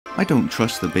I don't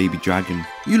trust the baby dragon.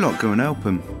 You lot go and help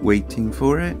him. Waiting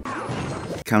for it.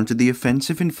 Counter the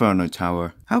offensive Inferno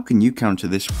Tower. How can you counter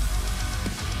this?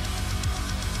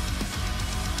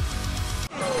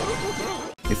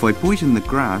 If I poison the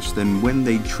grass, then when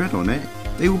they tread on it,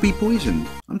 they will be poisoned.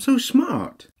 I'm so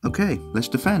smart. Okay, let's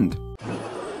defend.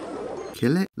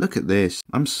 Kill it? Look at this.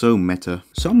 I'm so meta.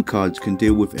 Some cards can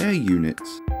deal with air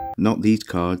units. Not these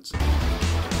cards.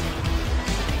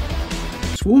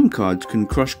 Swarm cards can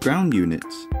crush ground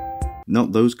units.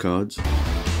 Not those cards.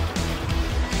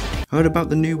 Heard about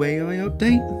the new AI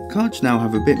update? Cards now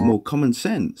have a bit more common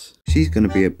sense. She's gonna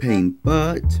be a pain,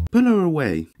 but put her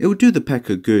away. It will do the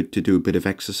pecker good to do a bit of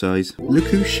exercise. Look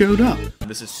who showed up.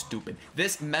 This is stupid.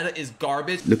 This meta is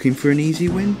garbage. Looking for an easy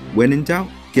win? When in doubt,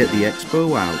 get the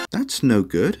expo out. That's no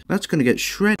good. That's gonna get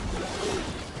shredded.